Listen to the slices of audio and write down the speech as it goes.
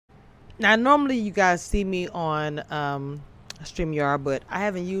Now, normally you guys see me on StreamYard, but I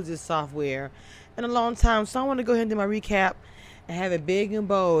haven't used this software in a long time, so I want to go ahead and do my recap and have it big and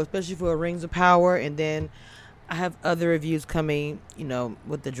bold, especially for Rings of Power, and then I have other reviews coming,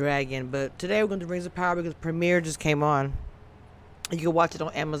 with the dragon. But today we're going to do Rings of Power because Premiere just came on. You can watch it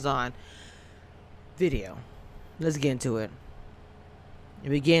on Amazon Video. Let's get into it. It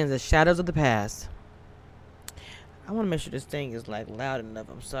begins the Shadows of the Past. I want to make sure this thing is like loud enough.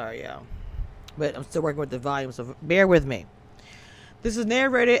 I'm sorry, y'all, but I'm still working with the volume, so bear with me. This is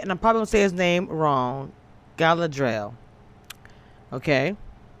narrated, and I'm probably gonna say his name wrong. Galadriel. Okay.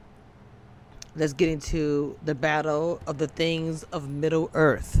 Let's get into the battle of the things of Middle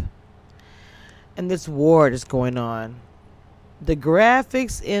Earth, and this war that's going on. The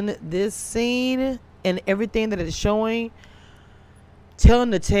graphics in this scene and everything that it's showing, telling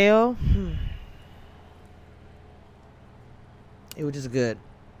the tale. It was just good.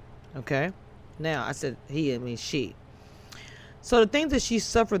 Okay. Now, I said he, I mean she. So the things that she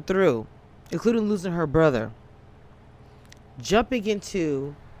suffered through, including losing her brother, jumping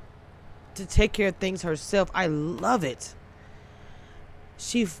into to take care of things herself, I love it.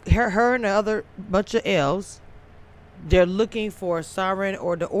 Her and the other bunch of elves, they're looking for Sauron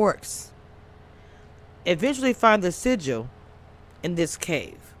or the orcs. Eventually find the sigil in this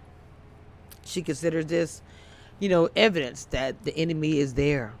cave. She considers this, evidence that the enemy is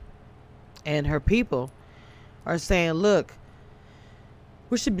there. And her people are saying, look,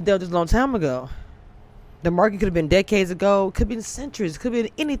 we should be done this a long time ago. The market could have been decades ago, could have been centuries, could have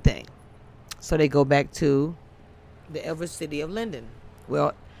been anything. So they go back to the elvish city of Lindon.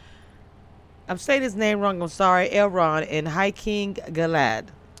 Well, I'm saying his name wrong, I'm sorry. Elrond and High King Galad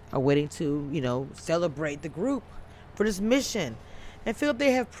are waiting to, celebrate the group for this mission and feel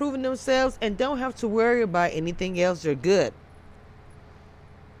they have proven themselves and don't have to worry about anything else. They're good.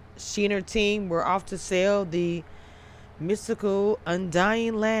 She and her team were off to sail the mystical,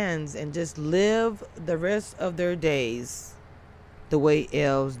 undying lands and just live the rest of their days the way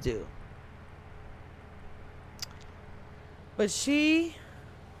elves do. But she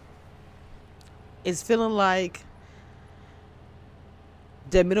is feeling like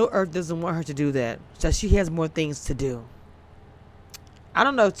the Middle Earth doesn't want her to do that. So she has more things to do. I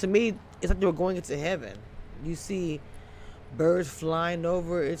don't know. To me, it's like they were going into heaven. You see birds flying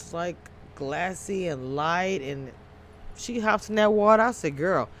over. It's like glassy and light. And she hops in that water. I said,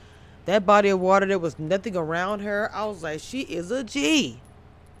 girl, that body of water, there was nothing around her. I was like, she is a G.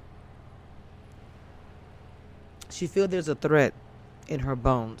 She feels there's a threat in her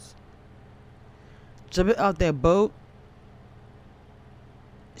bones. Jumping out that boat,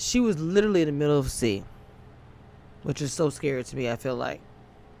 she was literally in the middle of the sea, which is so scary to me, I feel like.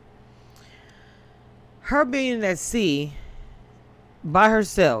 Her being in that sea by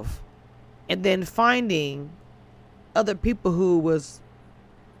herself and then finding other people who was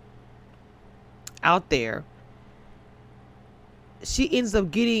out there, she ends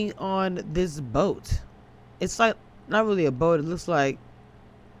up getting on this boat. It's like not really a boat. It looks like,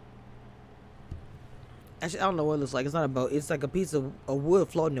 actually, I don't know what it looks like. It's not a boat. It's like a piece of wood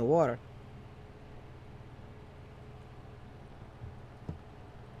floating in water.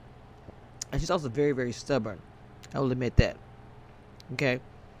 And she's also very, very stubborn. I will admit that. Okay.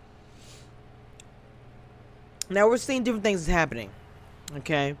 Now we're seeing different things happening.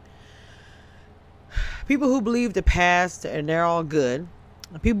 Okay. People who believe the past and they're all good.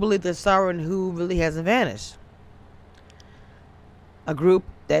 People believe that Sauron who really hasn't vanished. A group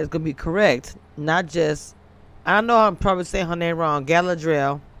that is going to be correct. Not just, I know I'm probably saying her name wrong,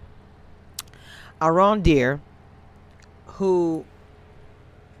 Galadriel, Arondir, who,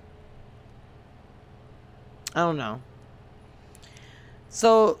 I don't know.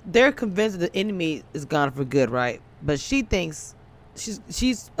 So they're convinced that the enemy is gone for good, right? But she thinks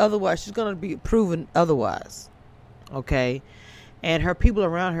she's otherwise. She's gonna be proven otherwise. Okay, and her people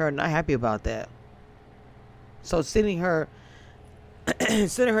around her are not happy about that. So sending her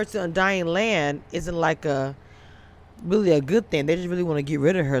to Undying Land isn't like really a good thing. They just really want to get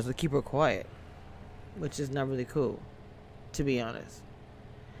rid of her, so keep her quiet, which is not really cool, to be honest.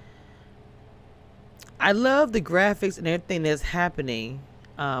 I love the graphics and everything that's happening.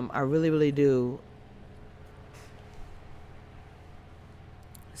 I really, really do.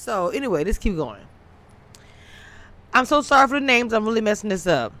 So anyway, let's keep going. I'm so sorry for the names. I'm really messing this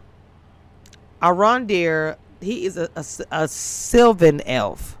up. Arondir, he is a Sylvan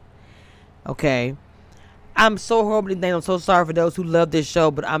elf. Okay. I'm so horribly named. I'm so sorry for those who love this show,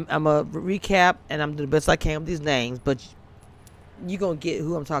 but I'm a recap and I'm doing the best I can with these names. But you're gonna get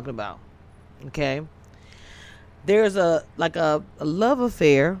who I'm talking about. Okay. There's a love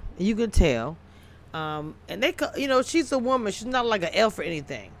affair. You can tell. And she's a woman. She's not like an elf or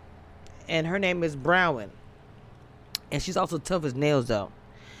anything. And her name is Browen. And she's also tough as nails, though.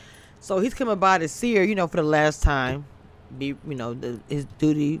 So he's coming by to see her, for the last time. His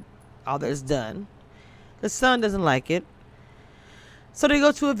duty, all that is done. The son doesn't like it. So they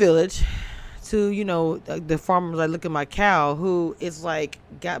go to a village to, the farmer's like, look at my cow, who is like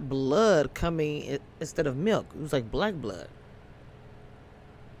got blood coming instead of milk. It was like black blood.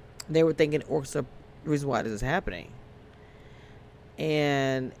 They were thinking orcs are the reason why this is happening.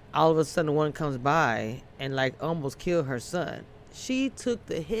 And all of a sudden one comes by and like almost killed her son. She took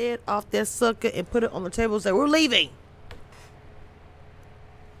the head off that sucker and put it on the table and said, we're leaving.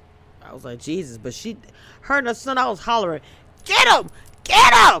 I was like, Jesus. But her and her son, I was hollering, get him!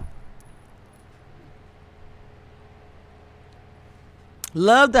 Get him!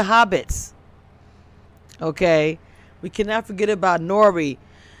 Love the hobbits. Okay? We cannot forget about Nori.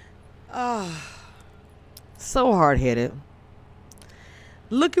 So hard-headed.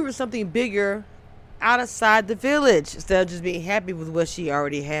 Looking for something bigger outside the village instead of just being happy with what she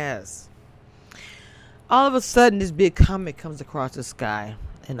already has. All of a sudden, this big comet comes across the sky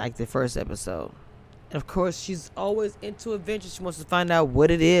in like the first episode. And of course, she's always into adventure. She wants to find out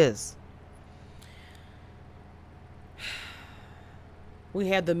what it is. We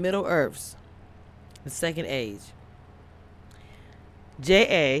have the Middle Earths, the Second Age.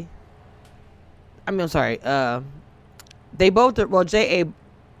 J.A. They both, J.A.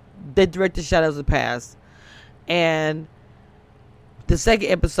 they directed Shadows of the Past. And the second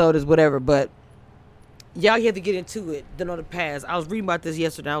episode is whatever, but y'all have to get into it. Don't know the past. I was reading about this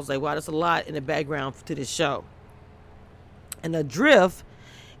yesterday. I was like, wow, there's a lot in the background to this show. And the drift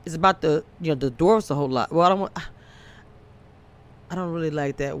is about the dwarfs a whole lot. Well, I don't really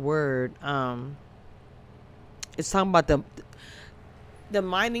like that word. It's talking about the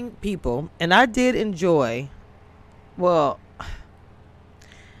mining people, and I did enjoy. Well,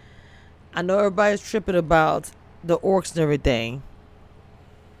 I know everybody's tripping about the orcs and everything,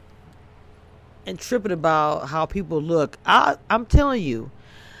 and tripping about how people look. I'm telling you,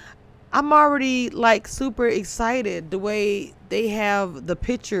 I'm already like super excited the way they have the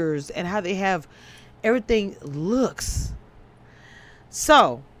pictures and how they have everything looks.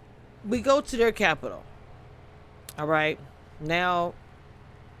 So we go to their capital. All right. Now,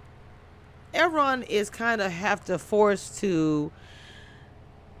 Elrond is kind of have to force to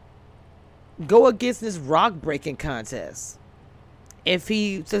go against this rock breaking contest. If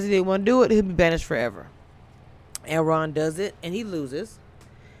he says he didn't want to do it, he'll be banished forever. Elrond does it and he loses.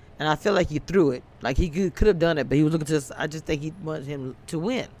 And I feel like he threw it. Like he could have done it, but he was looking to this. I just think he wanted him to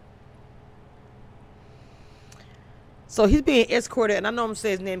win. So he's being escorted, and I know I'm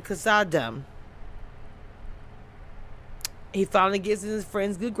saying his name, Khazad-dûm. He finally gets in his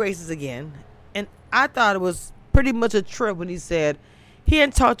friend's good graces again. And I thought it was pretty much a trip when he said he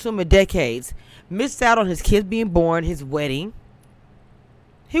hadn't talked to him in decades. Missed out on his kids being born, his wedding.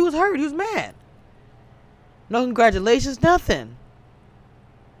 He was hurt. He was mad. No congratulations, nothing.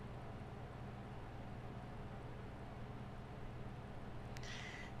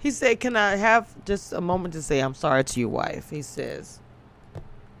 He said, can I have just a moment to say I'm sorry to your wife? He says,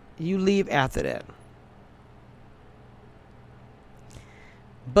 you leave after that.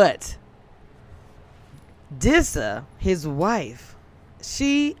 But Dissa, his wife,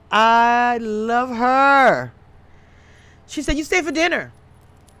 I love her. She said, you stay for dinner.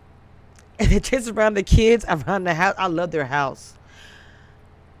 And they chase around the kids, around the house. I love their house.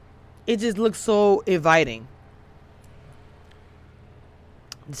 It just looks so inviting.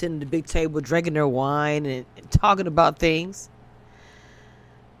 Sitting at the big table, drinking their wine and talking about things.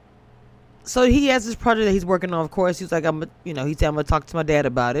 So he has this project that he's working on. Of course, he's like, he said, I'm gonna talk to my dad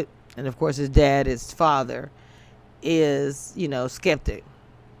about it. And of course, his dad, his father, is skeptic.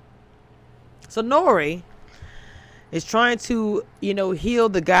 So Nori is trying to heal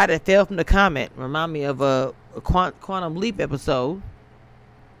the guy that fell from the comet. Remind me of a Quantum Leap episode.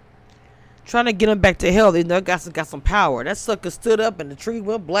 Trying to get him back to health. Got some power. That sucker stood up and the tree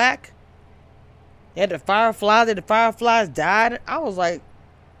went black. They had the fireflies. And the fireflies died. I was like,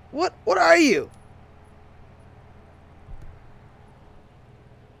 what are you?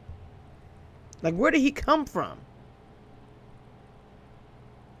 Like, where did he come from?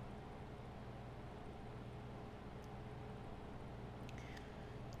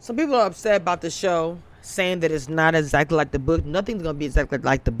 Some people are upset about the show, saying that it's not exactly like the book. Nothing's going to be exactly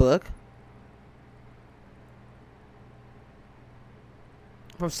like the book.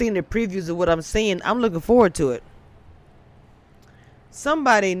 From seeing the previews of what I'm seeing, I'm looking forward to it.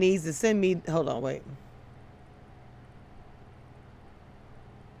 Somebody needs to send me. Hold on, wait.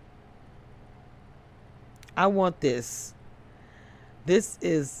 I want this. This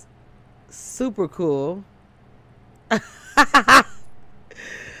is super cool.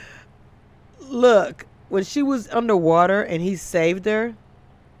 Look, when she was underwater and he saved her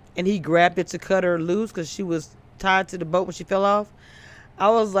and he grabbed it to cut her loose because she was tied to the boat when she fell off, I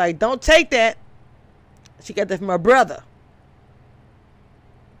was like, don't take that. She got that from her brother.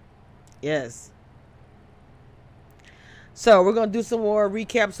 Yes. So we're gonna do some more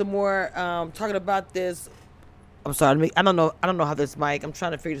recap, some more talking about this. I'm sorry, I don't know how this mic. I'm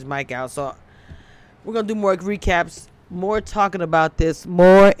trying to figure this mic out. So we're gonna do more recaps, more talking about this,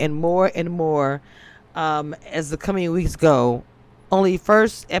 more and more and more as the coming weeks go. Only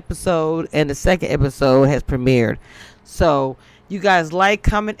first episode and the second episode has premiered. So you guys like,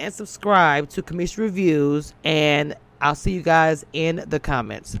 comment, and subscribe to Kamisha Reviews, and I'll see you guys in the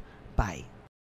comments. Bye.